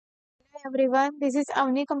everyone, this is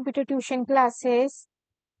Avni Computer Tuition Classes.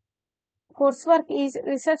 Coursework is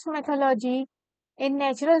Research Methodology in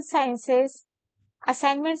Natural Sciences,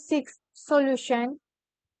 Assignment 6 Solution.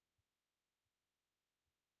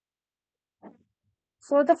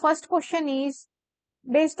 So the first question is,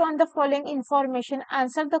 based on the following information,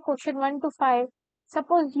 answer the question 1 to 5.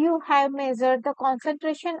 Suppose you have measured the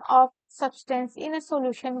concentration of substance in a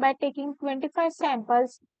solution by taking 25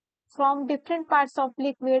 samples from different parts of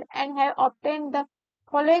liquid and have obtained the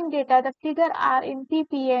following data. The figure are in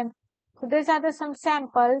ppm. So these are some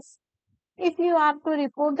samples. If you are to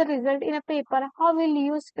report the result in a paper, how will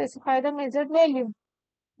you specify the measured value?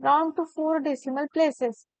 Round to 4 decimal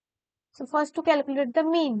places. So first to calculate the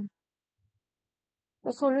mean.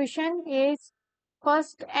 The solution is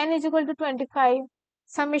first n is equal to 25,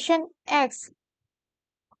 summation x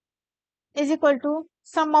is equal to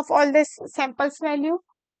sum of all this samples value.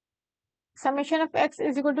 Summation of x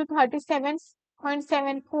is equal to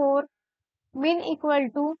 37.74. Mean equal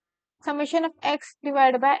to summation of x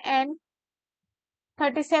divided by n.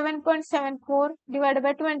 37.74 divided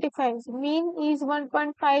by 25. Mean is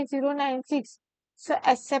 1.5096. So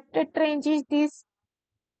accepted range is this,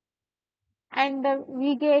 and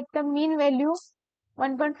we get the mean value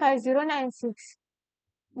 1.5096.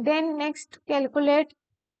 Then next calculate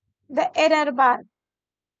the error bar.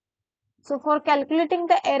 So for calculating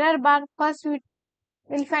the error bar, first we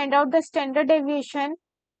will find out the standard deviation,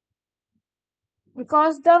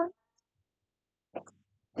 because the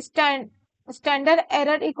standard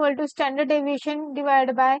error equal to standard deviation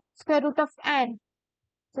divided by square root of n.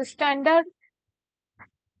 So standard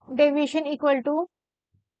deviation equal to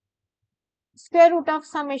square root of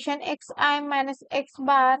summation xi minus x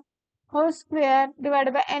bar whole square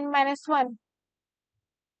divided by n minus 1.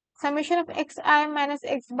 Summation of xi minus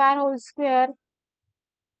x bar whole square.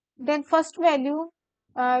 Then first value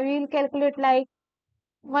we will calculate like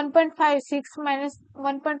 1.56 minus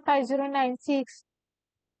 1.5096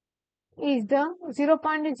 is the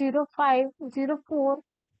 0.0504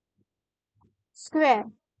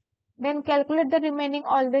 square. Then calculate the remaining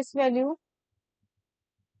all this value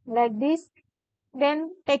like this.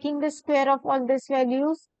 Then taking the square of all these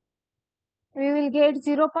values, we will get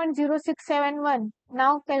 0.0671.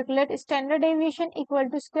 Now calculate standard deviation equal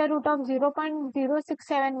to square root of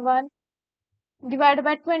 0.0671 divided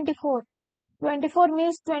by 24. 24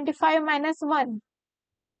 means 25 minus 1.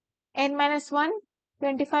 N minus 1,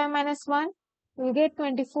 25 minus 1, we will get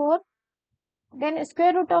 24. Then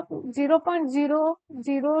square root of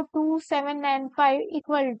 0.002795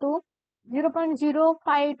 equal to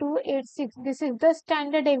 0.05286. This is the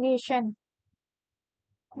standard deviation.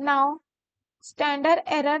 Now standard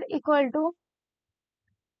error equal to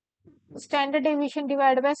standard deviation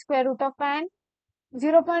divided by square root of n.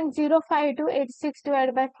 0.05286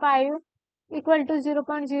 divided by 5 equal to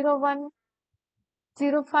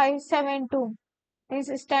 0.010572.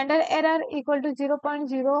 Means standard error equal to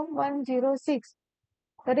 0.0106.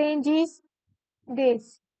 The range is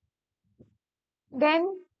this.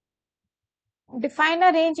 Then define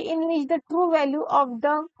a range in which the true value of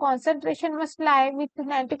the concentration must lie with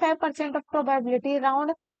 95% of probability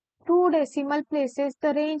round 2 decimal places.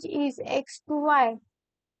 The range is x to y.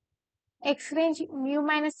 X range mu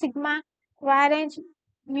minus sigma, y range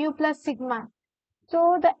mu plus sigma.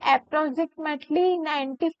 So the approximately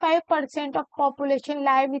 95% of population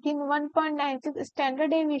lie within 1.96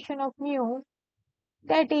 standard deviation of mu,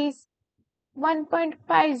 that is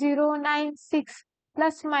 1.5096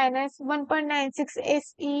 plus minus 1.96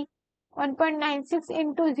 SE, 1.96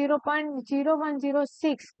 into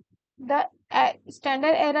 0.0106. The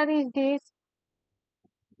standard error is this,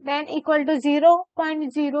 then equal to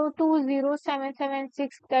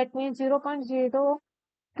 0.020776, that means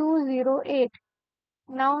 0.0208.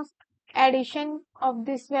 Now addition of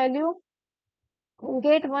this value, we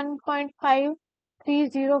get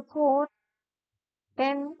 1.5304,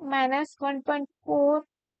 then minus 1.4,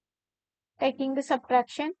 taking the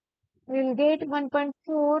subtraction, we will get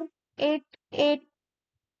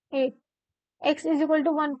 1.4888. X is equal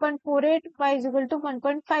to 1.48, y is equal to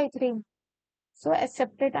 1.53. So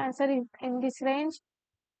accepted answer is in this range.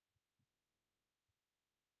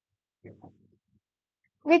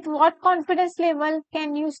 With what confidence level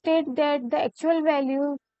can you state that the actual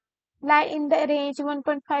value lie in the range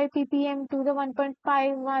 1.5 ppm to the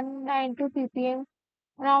 1.5192 ppm,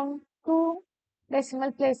 round 2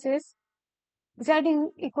 decimal places? Z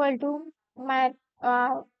is equal to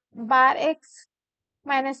bar x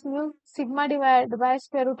minus mu sigma divided by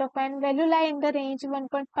square root of n. Value lie in the range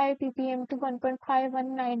 1.5 ppm to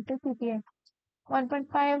 1.5192 ppm.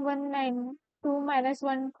 1.5192 minus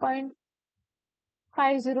 1.5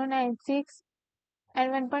 1.5096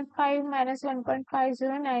 and 1.5 minus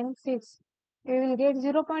 1.5096. We will get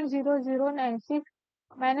 0.0096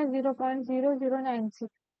 minus 0.0096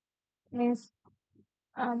 means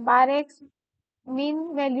bar x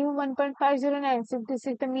mean value 1.5096. This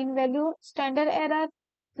is the mean value. Standard error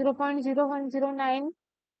 0.0109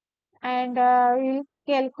 and we'll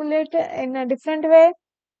calculate in a different way.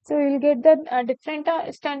 So we'll get the different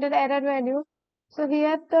standard error value. So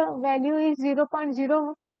here the value is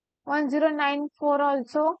 0.01094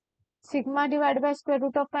 also. Sigma divided by square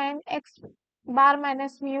root of n x bar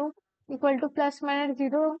minus mu equal to plus minus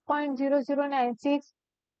 0.0096.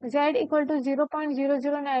 Z equal to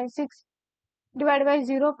 0.0096 divided by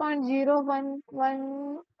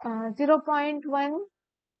 0.1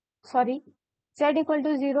 sorry, z equal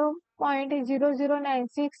to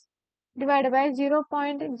 0.0096 divided by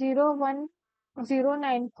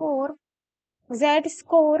 0.01094. Z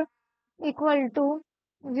score equal to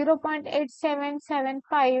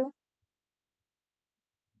 0.8775.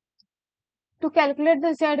 To calculate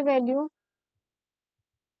the z value,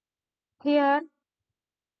 here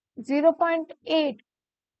 0.8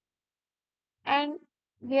 and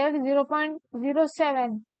here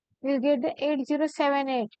 0.07. We'll get the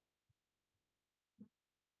 8078.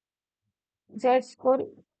 Z score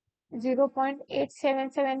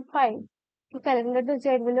 0.8775. To calculate the z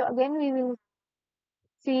value, again we will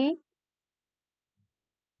see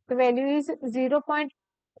the value is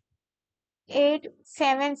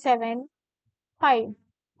 0.8775.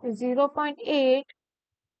 0.8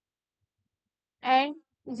 and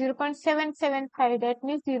 0.775, that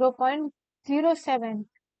means 0.07.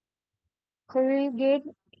 So we will get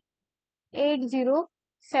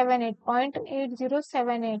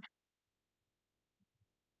 8078.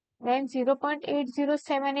 Then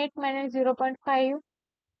 0.8078 minus 0.5,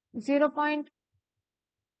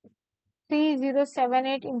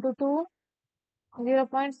 0.3078 into 2,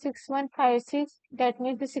 0.6156, that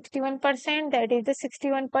means the 61%, that is the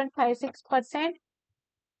 61.56%.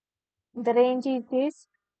 The range is this.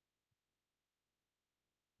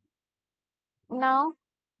 Now,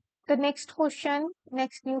 the next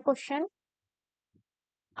new question.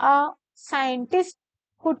 A scientist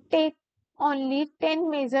could take only 10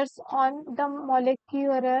 measures on the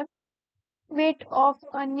molecular weight of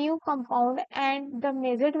a new compound and the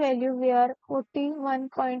measured value were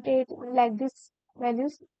 41.8, like this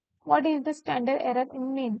values. What is the standard error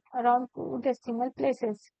in mean? Around 2 decimal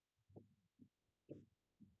places.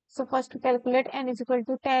 So first to calculate n is equal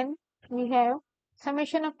to 10, we have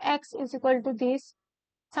summation of x is equal to this.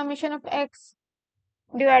 Summation of x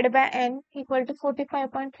divided by n equal to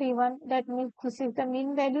 45.31. That means this is the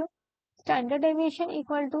mean value. Standard deviation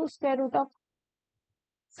equal to square root of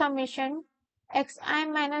summation xi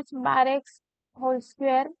minus bar x whole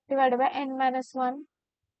square divided by n minus 1.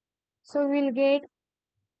 So we will get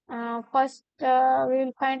first we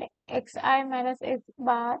will find xi minus x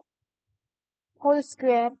bar whole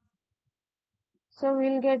square. So we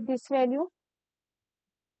will get this value.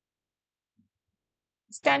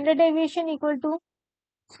 Standard deviation equal to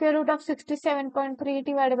square root of 67.3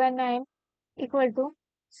 divided by 9 equal to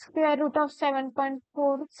square root of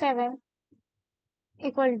 7.47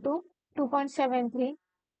 equal to 2.73.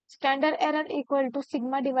 Standard error equal to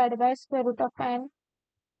sigma divided by square root of n.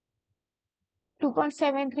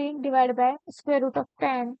 2.73 divided by square root of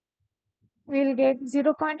 10. We will get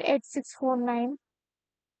 0.8649.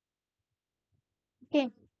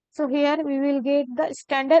 Okay. So here we will get the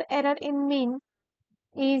standard error in mean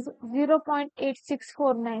is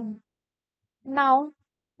 0.8649. Now,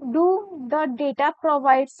 do the data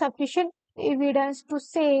provide sufficient evidence to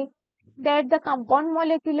say that the compound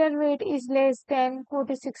molecular weight is less than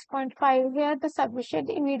 46.5, where the sufficient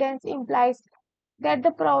evidence implies that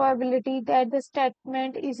the probability that the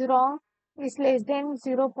statement is wrong is less than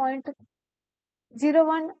 0.01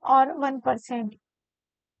 or 1%.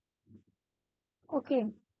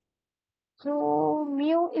 Okay. So,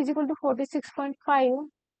 mu is equal to 46.5.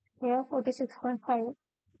 Here, 46.5.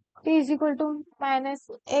 T is equal to minus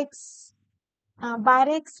x bar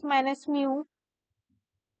x minus mu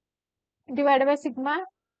divided by sigma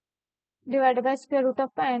divided by square root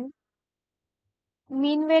of n.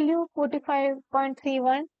 Mean value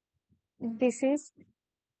 45.31. This is.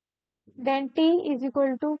 Then t is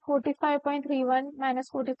equal to 45.31 minus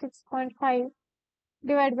 46.5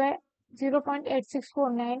 divided by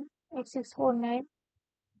 0.8649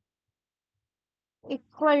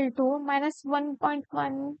 equal to minus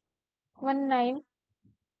 1.119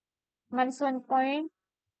 minus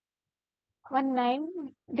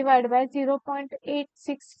 1.19 divided by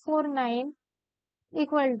 0.8649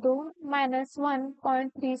 equal to minus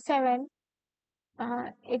 1.37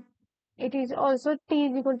 it it is also t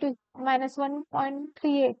is equal to minus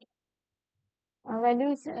 1.38.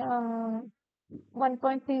 Value is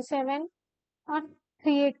 1.37 or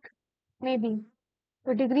 38 maybe.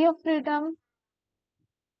 The degree of freedom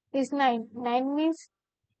is 9. 9 means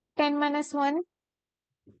 10 minus 1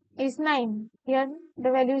 is 9. Here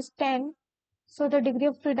the value is 10. So the degree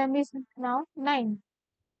of freedom is now 9.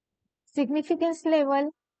 Significance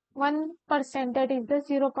level 1%, that is the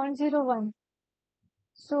 0.01.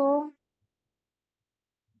 So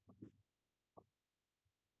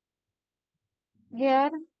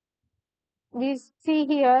here we see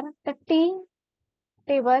here the T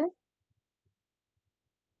table,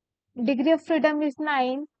 degree of freedom is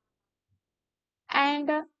 9 and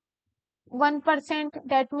 1%,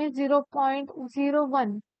 that means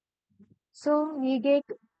 0.01. So we get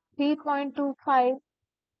 3.2500.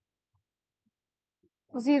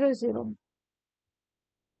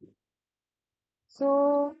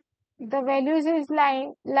 So the values is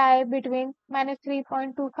lie between minus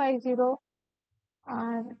 3.250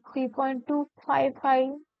 and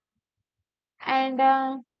 3.255 and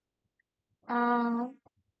uh,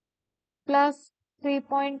 plus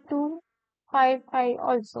 3.255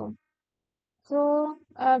 also. So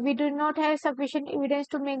we do not have sufficient evidence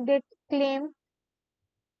to make that claim.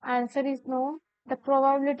 Answer is no. The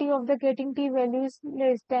probability of the getting t value is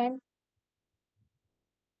less than.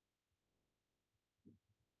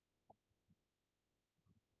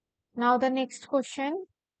 Now the next question.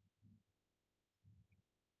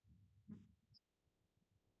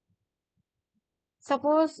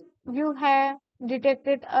 Suppose you have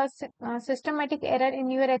detected a systematic error in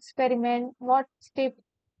your experiment. What step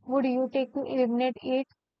would you take to eliminate it?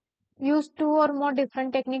 Use two or more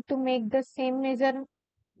different techniques to make the same measurement.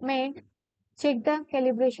 Check the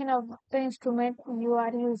calibration of the instrument you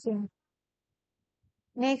are using.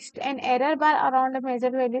 Next, an error bar around a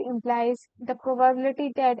measured value implies the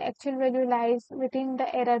probability that actual value lies within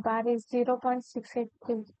the error bar is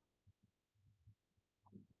 0.683.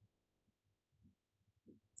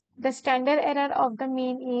 The standard error of the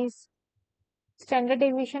mean is standard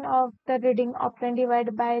deviation of the reading often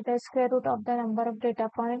divided by the square root of the number of data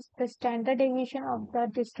points. The standard deviation of the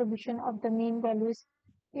distribution of the mean values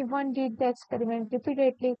if one did the experiment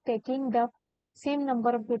repeatedly taking the same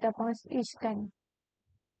number of data points each time.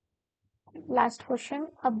 Last question.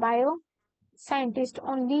 A bioscientist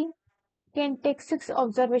only can take 6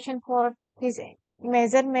 observations for his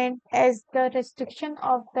measurement as the restriction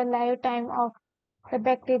of the lifetime of the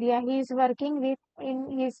bacteria he is working with.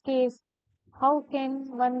 In his case, how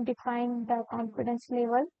can one define the confidence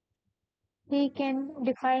level? He can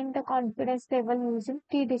define the confidence level using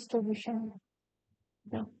t distribution.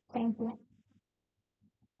 Yeah, thank you.